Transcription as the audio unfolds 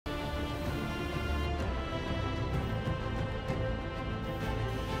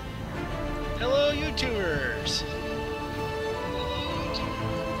fellow YouTubers.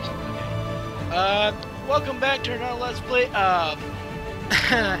 Welcome back to another Let's Play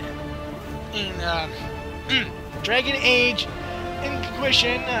in Dragon Age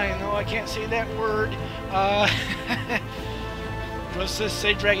Inquisition. I know I can't say that word. Let's just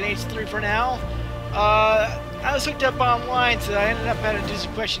say Dragon Age 3 for now. I was hooked up online, so I ended up having to do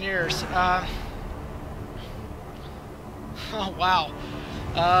some questionnaires. Oh wow.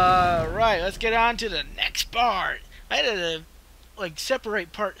 Right, let's get on to the next part. I had to like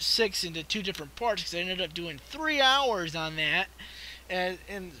separate part 6 into 2 different parts because I ended up doing 3 hours on that, and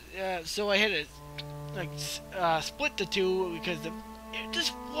so I had to like split the 2 because it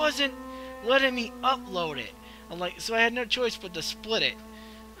just wasn't letting me upload it. So I had no choice but to split it,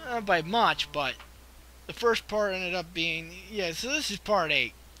 by much, but the first part ended up being, yeah, so this is part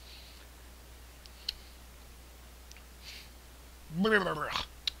 8.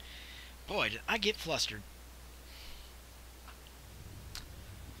 Boy, did I get flustered.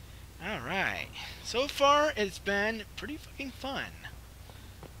 Alright. So far, it's been pretty fucking fun.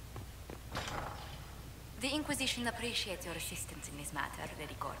 The Inquisition appreciates your assistance in this matter,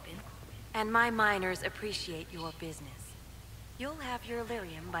 Lady Corbin. And my miners appreciate your business. You'll have your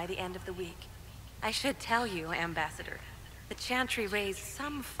lyrium by the end of the week. I should tell you, Ambassador, the Chantry raised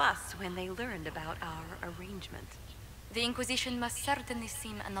some fuss when they learned about our arrangement. The Inquisition must certainly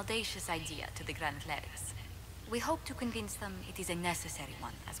seem an audacious idea to the Grand Clerics. We hope to convince them it is a necessary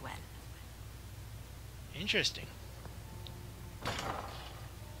one as well. Interesting.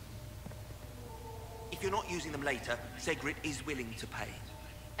 If you're not using them later, Segrit is willing to pay.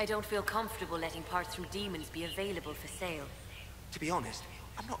 I don't feel comfortable letting parts from demons be available for sale. To be honest,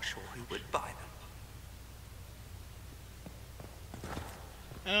 I'm not sure who would buy them.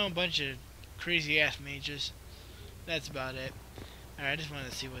 Oh, a bunch of crazy ass mages. That's about it. Alright, I just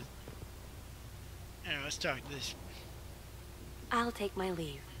wanted to see what... Alright, let's talk to this. I'll take my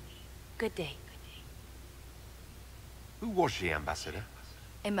leave. Good day. Who was she, Ambassador?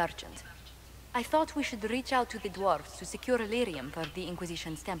 A merchant. I thought we should reach out to the dwarves to secure lyrium for the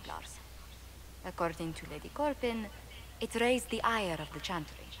Inquisition's Templars. According to Lady Corbin, it raised the ire of the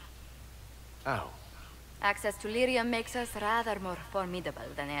Chantry. Oh. Access to lyrium makes us rather more formidable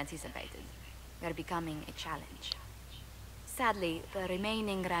than anticipated. We're becoming a challenge. Sadly, the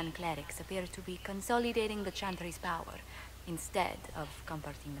remaining Grand Clerics appear to be consolidating the Chantry's power, instead of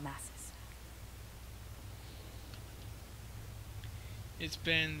comforting the masses. It's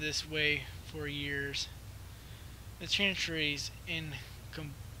been this way for years. The Chantry's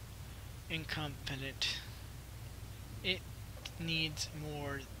incompetent. It needs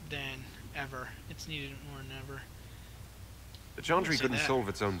more than ever. It's needed more than ever. The Chantry couldn't solve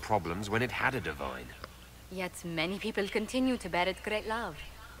its own problems when it had a divine. Yet many people continue to bear it great love.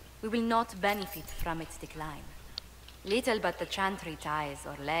 We will not benefit from its decline. Little but the Chantry ties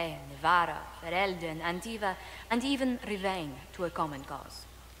Orlais, Nevarra, Ferelden, Antiva, and even Rivain to a common cause.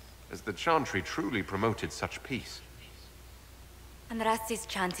 Has the Chantry truly promoted such peace? Andraste's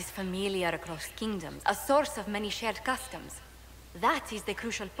chant is familiar across kingdoms, a source of many shared customs. That is the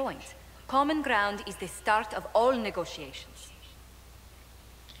crucial point. Common ground is the start of all negotiations.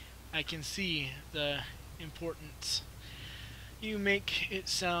 I can see the importance. You make it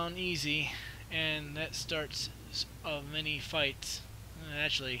sound easy, and that starts of many fights.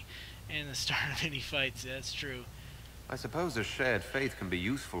 Actually, and the start of many fights, that's true. I suppose a shared faith can be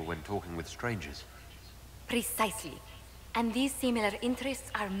useful when talking with strangers. Precisely. And these similar interests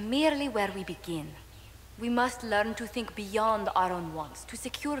are merely where we begin. We must learn to think beyond our own wants, to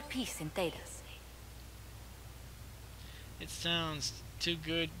secure peace in Thedas. It sounds too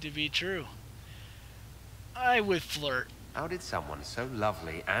good to be true. I would flirt. How did someone so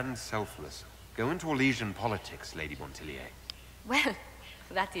lovely and selfless go into Elysian politics, Lady Montilier? Well,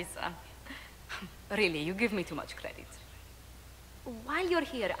 that is, really, you give me too much credit. While you're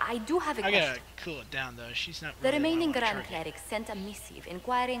here, I do have a question. I gotta cool it down, though. She's not The really remaining one I wanna Grand target. Clerics sent a missive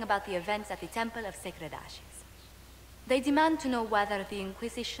inquiring about the events at the Temple of Sacred Ashes. They demand to know whether the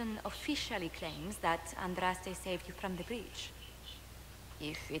Inquisition officially claims that Andraste saved you from the breach.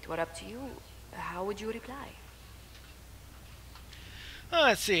 If it were up to you, how would you reply? Oh,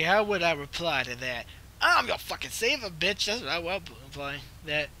 let's see, how would I reply to that? I'm gonna fucking save a bitch. That's what I will reply.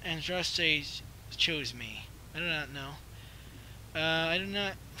 That Andraste chose me. I do not know. I do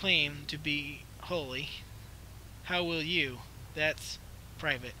not claim to be holy. How will you? That's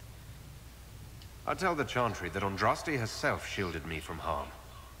private. I tell the Chantry that Andraste herself shielded me from harm.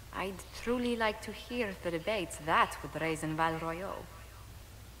 I'd truly like to hear the debates that would raise in Val Royaux.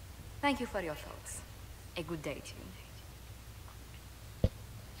 Thank you for your thoughts. A good day to you.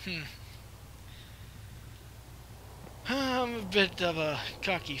 I'm a bit of a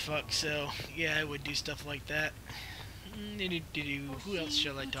cocky fuck, so yeah, I would do stuff like that. Who else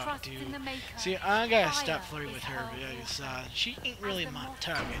shall I talk to? See, I gotta stop flirting with her because she ain't really my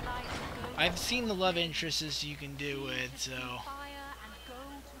target. I've seen the love interests you can do with, so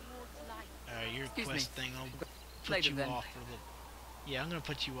your quest thing, I'll put you off for a little. Yeah, I'm gonna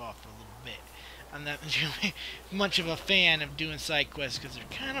put you off for a little bit. I'm not really much of a fan of doing side quests because they're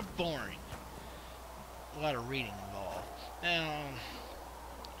kind of boring. A lot of reading involved. Now,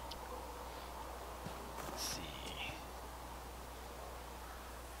 let's see.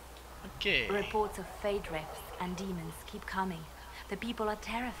 Okay. Reports of fade rifts and demons keep coming. The people are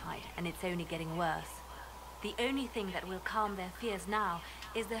terrified, and it's only getting worse. The only thing that will calm their fears now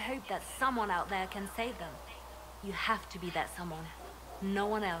is the hope that someone out there can save them. You have to be that someone. No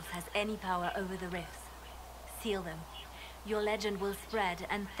one else has any power over the rifts. Seal them. Your legend will spread,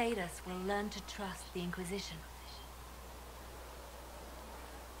 and Thedas will learn to trust the Inquisition.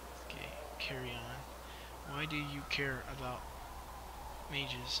 Okay, carry on. Why do you care about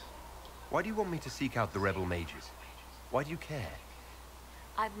mages? Why do you want me to seek out the rebel mages? Why do you care?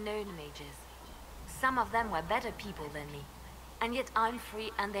 I've known mages. Some of them were better people than me. And yet I'm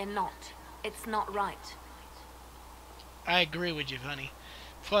free and they're not. It's not right. I agree with you, honey.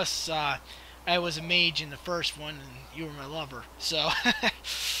 Plus, I was a mage in the first one, and you were my lover. So,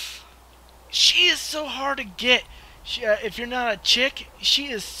 she is so hard to get. If you're not a chick,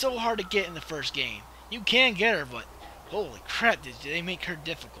 she is so hard to get in the first game. You can get her, but holy crap, did they make her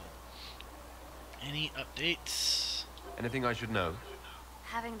difficult. Any updates? Anything I should know?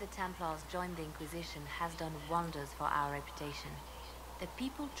 Having the Templars join the Inquisition has done wonders for our reputation. The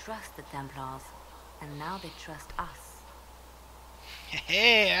people trust the Templars, and now they trust us.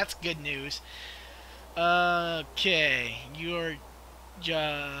 Hey, that's good news. Okay, you're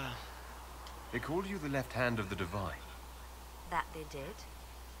They called you the left hand of the divine. That they did?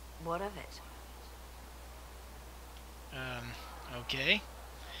 What of it? Okay.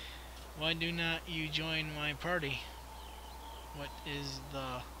 Why do not you join my party? What is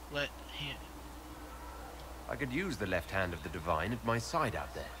the left hand? I could use the left hand of the divine at my side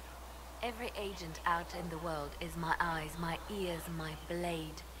out there. Every agent out in the world is my eyes, my ears, my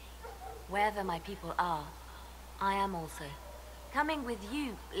blade. Wherever my people are, I am also. Coming with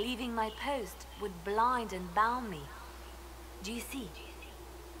you, leaving my post, would blind and bound me. Do you see?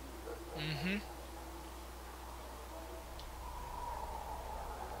 Mm-hmm.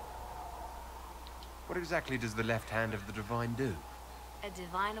 What exactly does the left hand of the divine do? A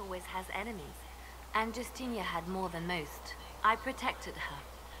divine always has enemies, and Justinia had more than most. I protected her.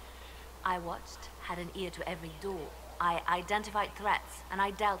 I watched, had an ear to every door. I identified threats, and I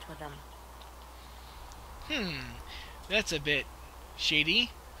dealt with them. That's a bit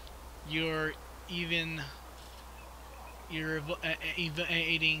shady. You're evading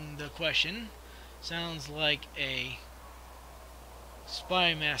the question. Sounds like a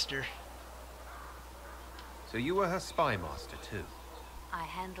spy master. So you were her spy master too? I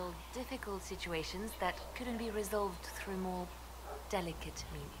handled difficult situations that couldn't be resolved through more delicate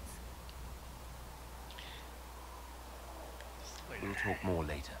means. We'll talk more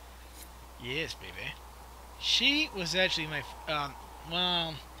later. Yes, baby. She was actually my,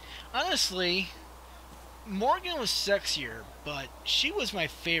 well, honestly, Morgan was sexier, but she was my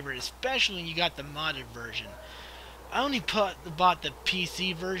favorite, especially when you got the modded version. I only bought the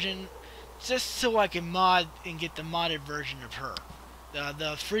PC version just so I can mod and get the modded version of her.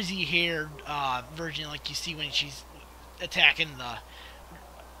 The frizzy-haired version like you see when she's attacking the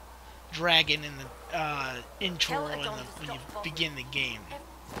dragon in the intro and when you begin the game.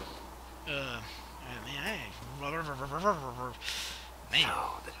 Man.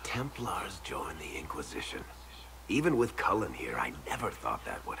 So, the Templars joined the Inquisition. Even with Cullen here, I never thought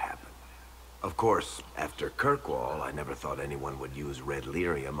that would happen. Of course, after Kirkwall, I never thought anyone would use red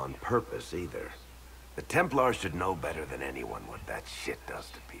lyrium on purpose either. The Templars should know better than anyone what that shit does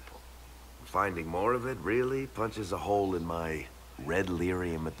to people. Finding more of it really punches a hole in my red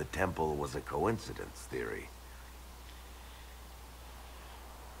lyrium at the temple was a coincidence theory.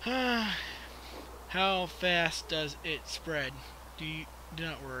 How fast does it spread? Do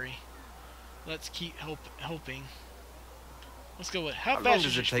not worry. Let's keep hoping. Let's go with how fast long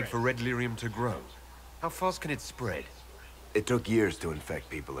does it take for red lyrium to grow? How fast can it spread? It took years to infect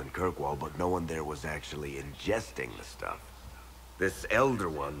people in Kirkwall, but no one there was actually ingesting the stuff. This Elder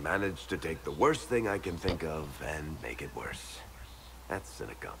One managed to take the worst thing I can think of and make it worse. That's an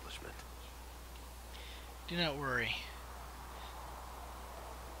accomplishment. Do not worry.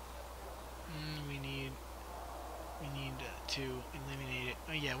 We need to eliminate it.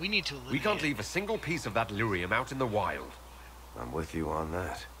 Oh yeah, we need to eliminate it. We can't leave a single piece of that lyrium out in the wild. I'm with you on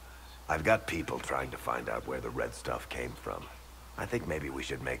that. I've got people trying to find out where the red stuff came from. I think maybe we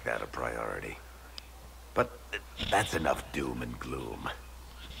should make that a priority. But that's enough doom and gloom.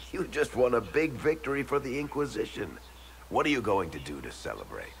 You just won a big victory for the Inquisition. What are you going to do to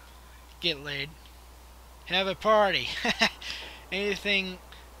celebrate? Get laid. Have a party. Anything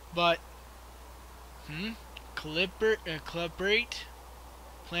but... Collaborate.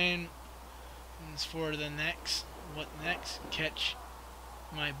 Plans for the next... What next? Catch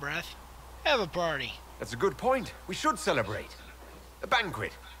my breath. Have a party. That's a good point. We should celebrate. A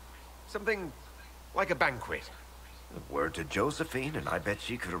banquet. Something like a banquet. Word to Josephine, and I bet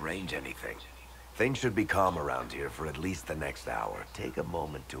she could arrange anything. Things should be calm around here for at least the next hour. Take a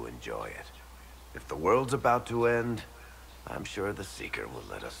moment to enjoy it. If the world's about to end, I'm sure the Seeker will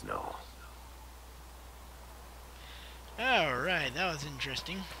let us know. Alright, that was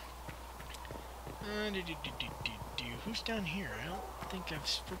interesting. Who's down here? I don't think I've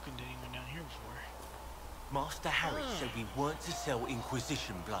spoken to anyone down here before. Master Harry said we weren't to sell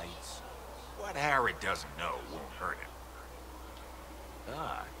Inquisition blades. What Harry doesn't know won't hurt him.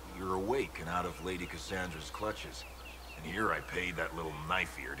 Ah, you're awake and out of Lady Cassandra's clutches. And here I paid that little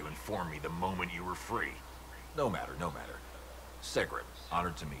knife ear to inform me the moment you were free. No matter, no matter. Sigrid,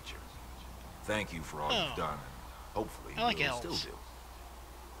 honored to meet you. Thank you for all you've done, and hopefully I like you'll elves. still do.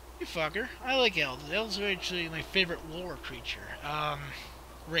 You fucker. I like elves. Elves are actually my favorite lore creature.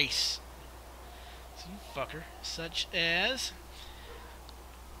 Race. So you fucker. Such as...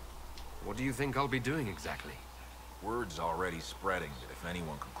 What do you think I'll be doing exactly? Word's already spreading that if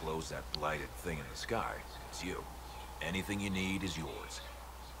anyone can close that blighted thing in the sky, it's you. Anything you need is yours.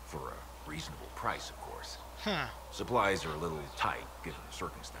 For a reasonable price, of course. Huh. Supplies are a little tight, given the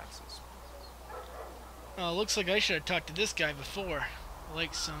circumstances. Looks like I should have talked to this guy before.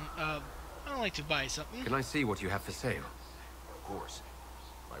 Like some, I'd like to buy something. Can I see what you have for sale? Of course.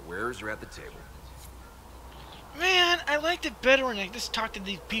 My wares are at the table. Man, I liked it better when I just talk to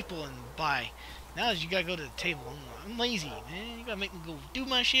these people and buy. Now you gotta go to the table. I'm lazy, man. You gotta make me go do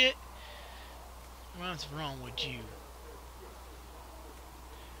my shit. What's wrong with you?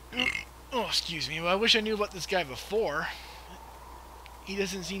 Oh, excuse me. Well, I wish I knew about this guy before. He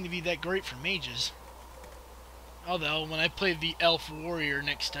doesn't seem to be that great for mages. Although, when I play the Elf Warrior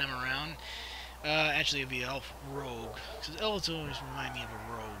next time around, actually it'll be Elf Rogue. Because elves always remind me of a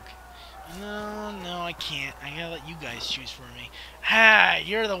rogue. No, I can't. I gotta let you guys choose for me. Ah,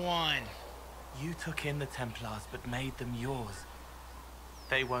 you're the one. You took in the Templars, but made them yours.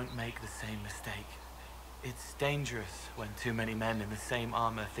 They won't make the same mistake. It's dangerous when too many men in the same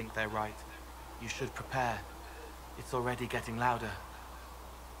armor think they're right. You should prepare. It's already getting louder.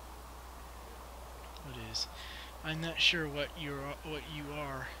 What is? I'm not sure what you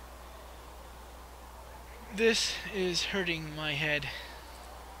are. This is hurting my head.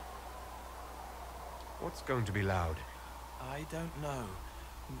 What's going to be loud? I don't know,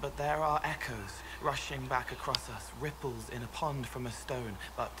 but there are echoes rushing back across us, ripples in a pond from a stone,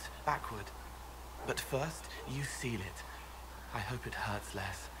 but backward. But first, you seal it. I hope it hurts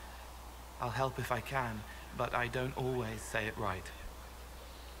less. I'll help if I can, but I don't always say it right.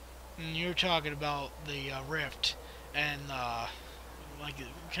 And you're talking about the rift and like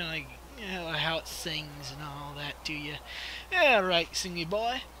kind of like how it sings and all that to you. Yeah, right, singy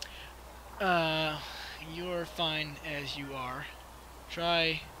boy. You're fine as you are.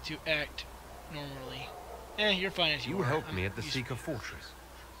 Try to act normally. You're fine as you are. You helped me at the Seeker Fortress.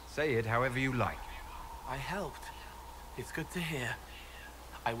 Say it however you like. I helped. It's good to hear.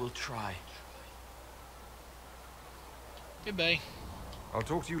 I will try. Goodbye. I'll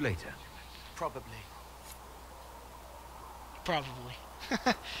talk to you later. Probably. Probably.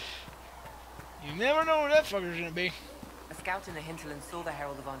 You never know where that fucker's gonna be. A scout in the hinterland saw the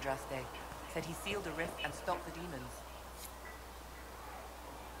Herald of Andraste. Said he sealed a rift and stopped the demons.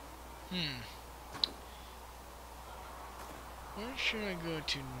 Where should I go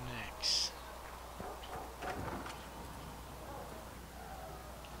to next?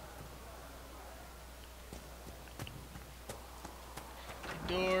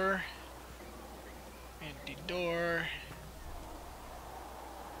 Door. Empty door.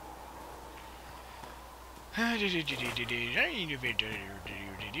 Where am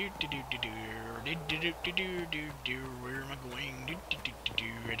I going? I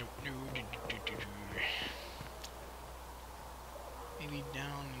don't know. Maybe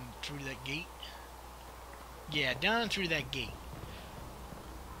down and through that gate? Yeah, down and through that gate.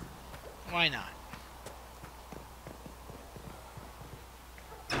 Why not?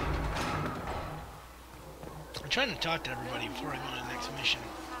 I'm trying to talk to everybody before I go on to the next mission.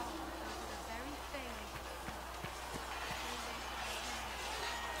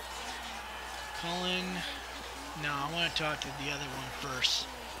 Cullen. No, I want to talk to the other one first.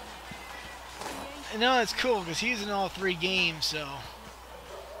 No, it's cool because he's in all 3 games, so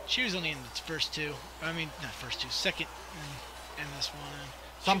she was only in the first 2. I mean, not first 2, second and this one.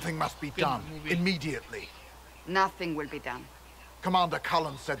 Something must be done immediately. Nothing will be done. Commander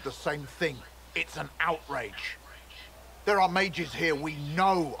Cullen said the same thing. It's an outrage. There are mages here we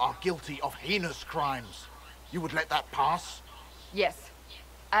know are guilty of heinous crimes. You would let that pass? Yes,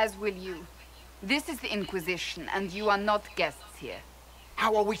 as will you. This is the Inquisition, and you are not guests here.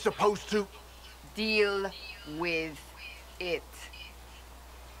 How are we supposed to... Deal with it.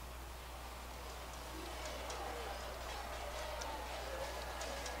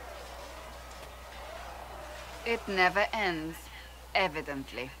 It never ends,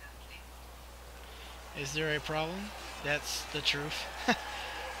 evidently. Is there a problem? That's the truth.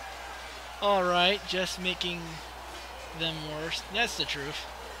 Alright, just making them worse. That's the truth.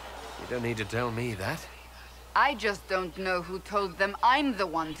 You don't need to tell me that. I just don't know who told them I'm the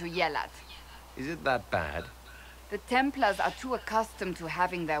one to yell at. Is it that bad? The Templars are too accustomed to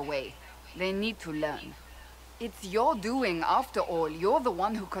having their way. They need to learn. It's your doing, after all. You're the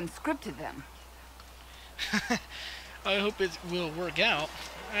one who conscripted them. I hope it will work out.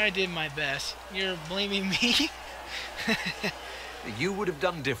 I did my best. You're blaming me? You would have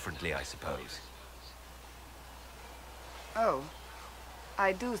done differently, I suppose. Oh.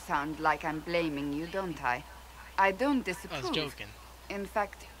 I do sound like I'm blaming you, don't I? I don't disapprove. I was joking. In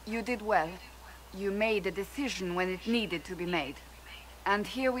fact, you did well. You made a decision when it needed to be made. And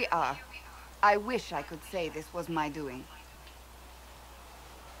here we are. I wish I could say this was my doing.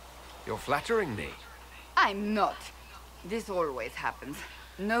 You're flattering me. I'm not. This always happens.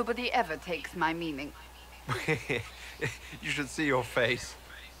 Nobody ever takes my meaning. You should see your face.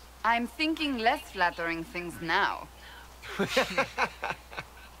 I'm thinking less flattering things now.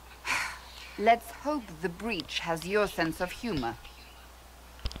 Let's hope the breach has your sense of humor.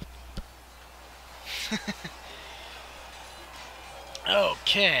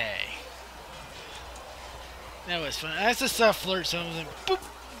 Okay. That was fun. That's a soft flirt, so I was like, boop,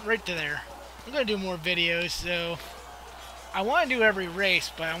 right to there. I'm going to do more videos, so I want to do every race,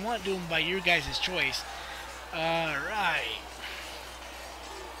 but I want to do them by your guys' choice. Alright.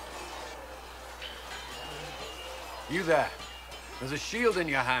 You there. There's a shield in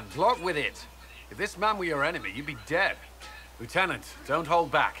your hand. Lock with it. If this man were your enemy, you'd be dead. Lieutenant, don't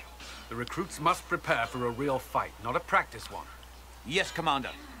hold back. The recruits must prepare for a real fight, not a practice one. Yes,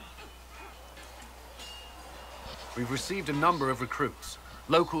 Commander. We've received a number of recruits.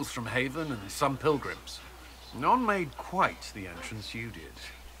 Locals from Haven and some pilgrims. None made quite the entrance you did.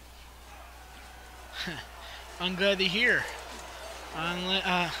 I'm glad to hear.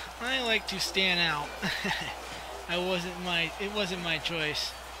 I like to stand out. It wasn't my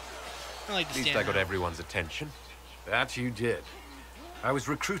choice. I like to stand out. At least I got everyone's attention. That you did. I was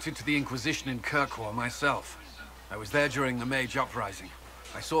recruited to the Inquisition in Kirkwall myself. I was there during the Mage Uprising.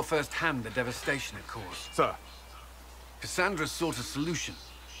 I saw firsthand the devastation it caused. Sir. Cassandra sought a solution.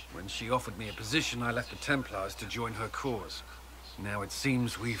 When she offered me a position, I left the Templars to join her cause. Now it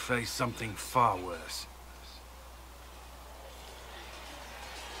seems we face something far worse.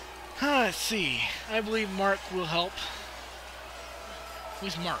 Let's see. I believe Mark will help.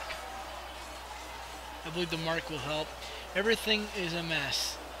 Who's Mark? I believe the Mark will help. Everything is a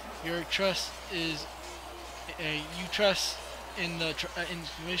mess. Your trust is... you trust in the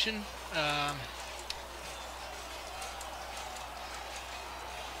Inquisition? I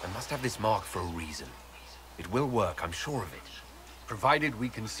must have this mark for a reason. It will work, I'm sure of it. Provided we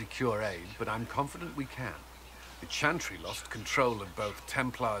can secure aid, but I'm confident we can. The Chantry lost control of both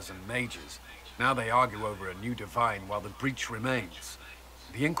Templars and Mages. Now they argue over a new divine while the breach remains.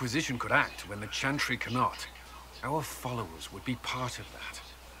 The Inquisition could act when the Chantry cannot. Our followers would be part of that.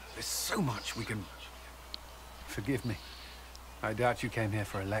 There's so much we can... Forgive me. I doubt you came here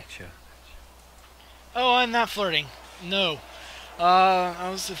for a lecture. Oh, I'm not flirting. No. I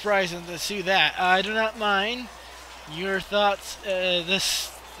was surprised to see that. I do not mind your thoughts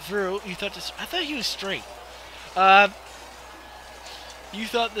this through. You thought this... I thought he was straight. You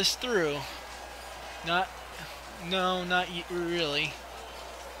thought this through. Not... No, not really.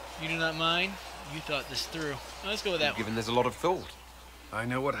 You do not mind? You thought this through. Let's go with that one. Given there's a lot of thought. I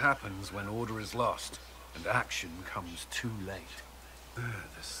know what happens when order is lost, and action comes too late.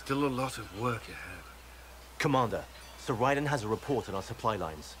 There's still a lot of work ahead. Commander, Sir Raiden has a report on our supply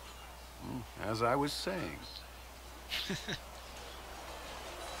lines. As I was saying.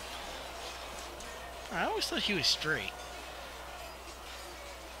 I always thought he was straight.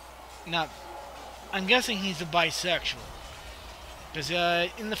 Not... I'm guessing he's a bisexual. Because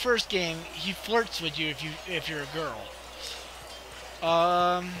in the first game, he flirts with you if you're a girl.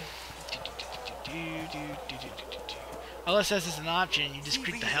 Unless this is an option, you just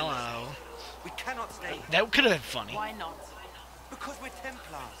creep the hell out of him. We cannot stay. That could have been funny. Why not? Because we're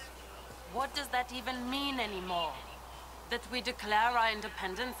Templars. What does that even mean anymore? That we declare our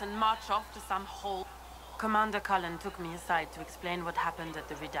independence and march off to some hole? Commander Cullen took me aside to explain what happened at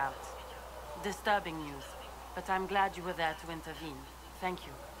the redoubt. Disturbing news, but I'm glad you were there to intervene. Thank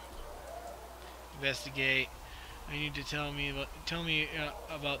you. Investigate. I need to tell me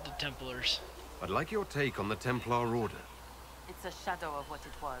about the Templars. I'd like your take on the Templar Order. It's a shadow of what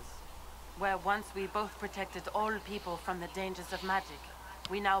it was. Where once we both protected all people from the dangers of magic,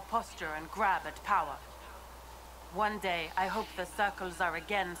 we now posture and grab at power. One day, I hope the circles are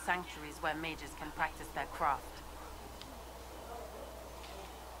again sanctuaries where mages can practice their craft.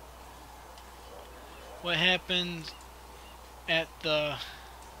 What happened at the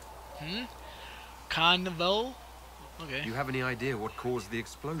carnival? Okay. Do you have any idea what caused the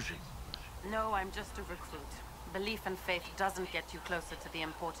explosion? No, I'm just a recruit. Belief and faith doesn't get you closer to the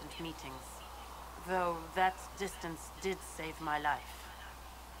important meetings. Though that distance did save my life.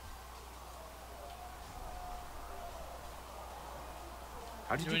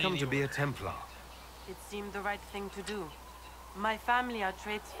 How did you come to be a Templar? It seemed the right thing to do. My family are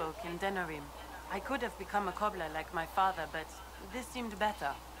tradesfolk in Denerim. I could have become a cobbler like my father, but this seemed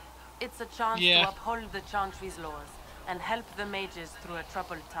better. It's a chance to uphold the Chantry's laws and help the mages through a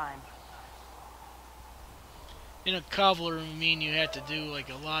troubled time. In a cobbler would mean you have to do like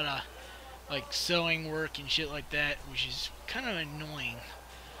a lot of like sewing work and shit like that, which is kind of annoying.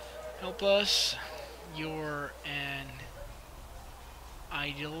 Help us. You're an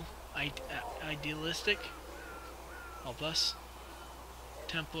idealistic. Help us.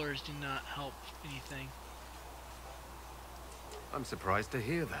 Templars do not help anything. I'm surprised to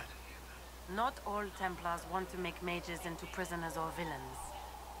hear that. Not all Templars want to make mages into prisoners or villains.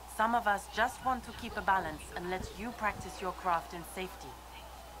 Some of us just want to keep a balance and let you practice your craft in safety.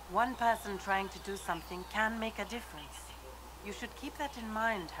 One person trying to do something can make a difference. You should keep that in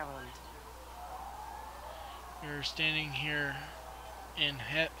mind, Harold. You're standing here in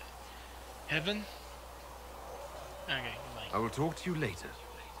heaven? Okay, goodbye. I will talk to you later.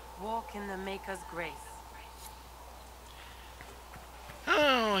 Walk in the Maker's grace.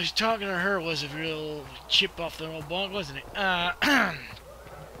 Oh, he's talking to her was a real chip off the old block, wasn't it?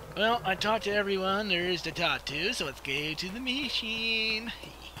 Well, I talked to everyone there is to talk to, so let's go to the mission.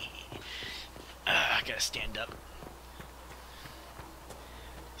 I gotta stand up.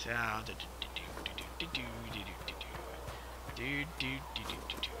 So, I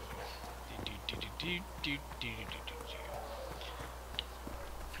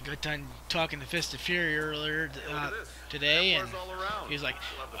got done talking to Fist of Fury earlier today, and he's like,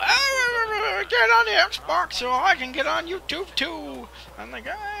 "Get on the Xbox so I can get on YouTube too." I'm like,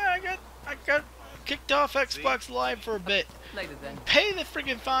 I got kicked off Xbox Live for a bit. Later then. Pay the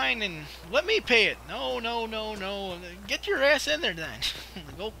friggin' fine and let me pay it. No. Get your ass in there then. I'm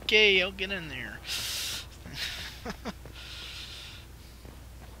like, okay, I'll get in there.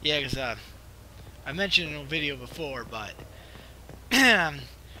 Yeah, because I mentioned in a video before, but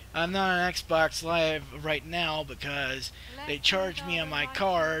I'm not on Xbox Live right now because they charged me on my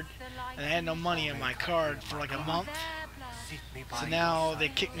card and I had no money on my card for like a month. So now they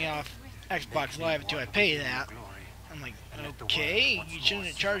kicked me off Xbox Live until I pay that. I'm like, okay, you shouldn't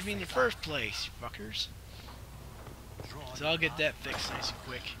have charged me in the first place, you fuckers. So I'll get that fixed nice and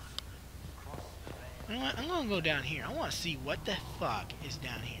quick. You know what? I'm gonna go down here. I want to see what the fuck is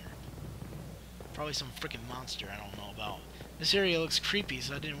down here. Probably some freaking monster I don't know about. This area looks creepy,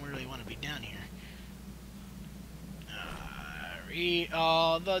 so I didn't really want to be down here. Read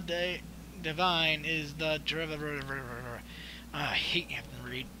all the divine is the I hate having to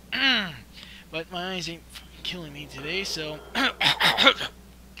read. But my eyes ain't killing me today, so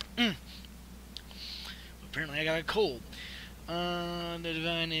apparently I got a cold. The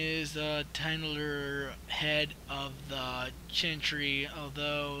divine is the titular head of the Chantry,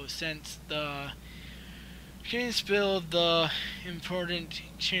 although since the Shane spilled the important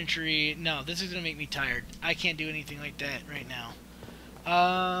Chantry. No, this is gonna make me tired. I can't do anything like that right now.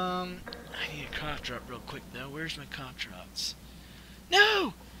 I need a cough drop real quick though. Where's my cough drops?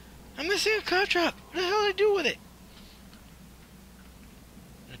 No! I'm missing a cough drop! What the hell did I do with it?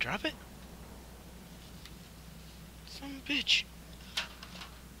 Did I drop it? Son of a bitch.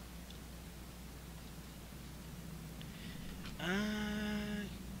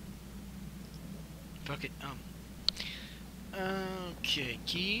 Fuck it. Okay,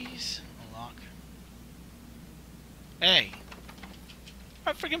 keys. Unlock. Hey!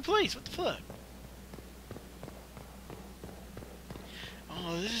 my freaking place. What the fuck?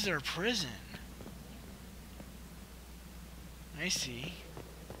 Oh, this is our prison. I see.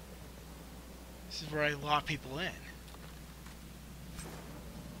 This is where I lock people in.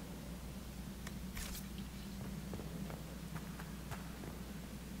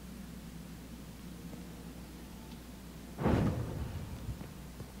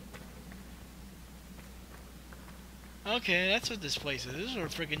 Okay, that's what this place is. This is a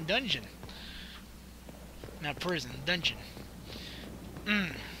freaking dungeon. Not prison, dungeon.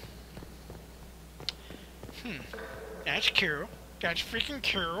 That's cool. That's freaking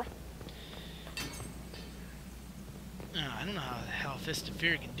cool. I don't know how the hell Fist of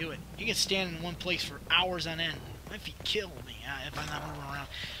Fear can do it. He can stand in one place for hours on end. If he killed me, if I'm not moving around,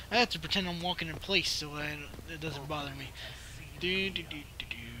 I have to pretend I'm walking in place so it doesn't bother me.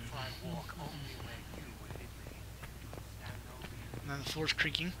 Now the floor's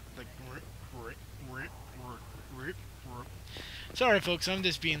creaking. Like, sorry, folks. I'm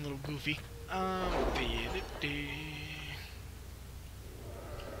just being a little goofy.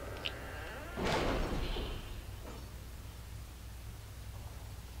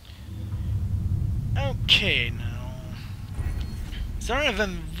 Okay, now. Sorry if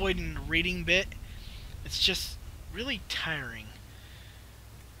I'm avoiding the reading bit. It's just really tiring.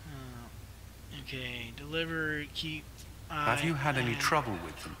 Okay, deliver, keep. Have you had any trouble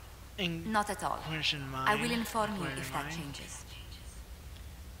with them? Not at all. I will inform you if that changes.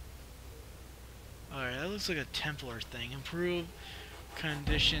 Alright, that looks like a Templar thing. Improve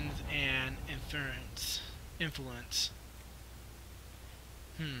conditions and influence.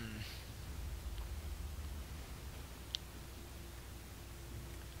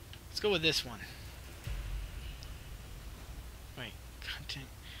 Let's go with this one. Wait, content.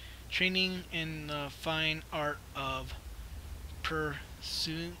 Training in the fine art of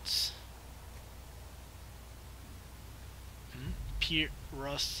pursuits.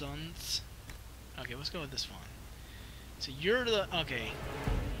 Pursuits. Okay, let's go with this one. So you're the okay.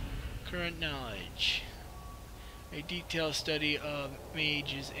 Current knowledge. A detailed study of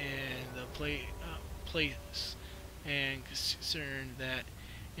mages and the place and concern that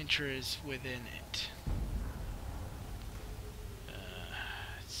interest within it.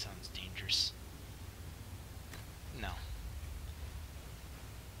 It sounds dangerous. No.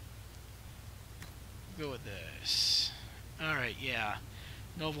 Go with this. Alright, yeah.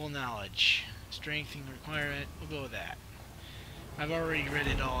 Noble knowledge. Strengthening requirement. We'll go with that. I've already read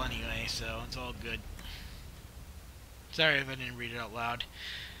it all anyway, so it's all good. Sorry if I didn't read it out loud.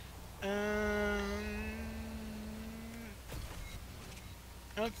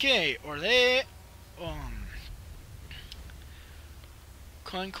 Okay, Orlais.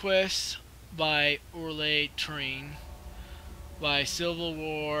 Conquest by Orlais Train. By Civil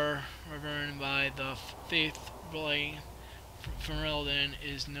War, governed by the Faith Blade. Ferelden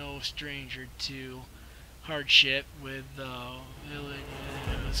is no stranger to hardship with the village.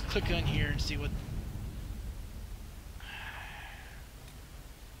 Let's click on here and see what.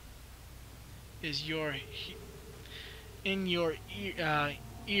 Is your in your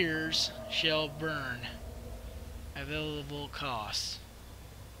ears shall burn. Available costs.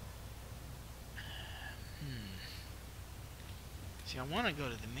 See, I want to go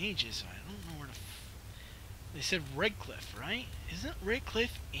to the mages. I don't know where to. They said Redcliffe, right? Isn't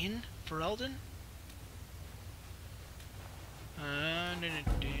Redcliffe in Ferelden?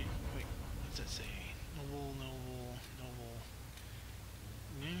 Wait, what's that say? Noble.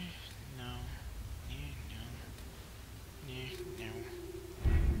 No.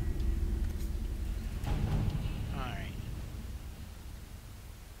 Alright.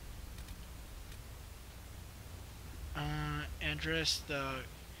 Address the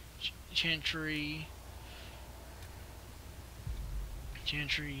Chantry.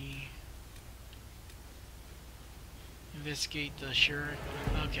 Investigate the shirt.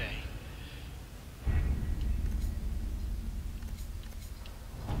 Okay.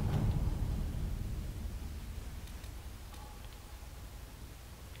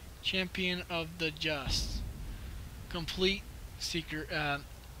 Champion of the Just. Complete secret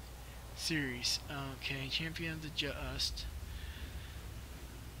series. Okay, Champion of the Just.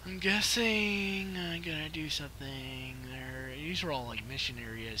 I'm guessing I'm gonna do something there. These are all like mission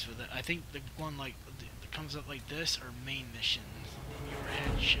areas for the. I think the one like that comes up like this are main missions. Your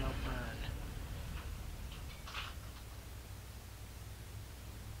head shall burn.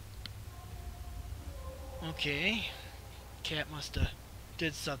 Okay, cat must have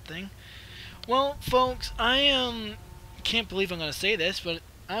did something. Well, folks, I can't believe I'm gonna say this, but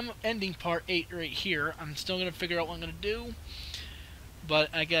I'm ending part 8 right here. I'm still gonna figure out what I'm gonna do. But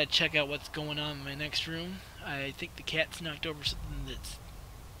I gotta check out what's going on in my next room. I think the cat's knocked over something that's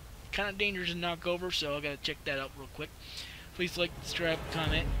kind of dangerous to knock over, so I gotta check that out real quick. Please like, subscribe,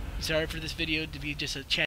 comment. Sorry for this video to be just a chat.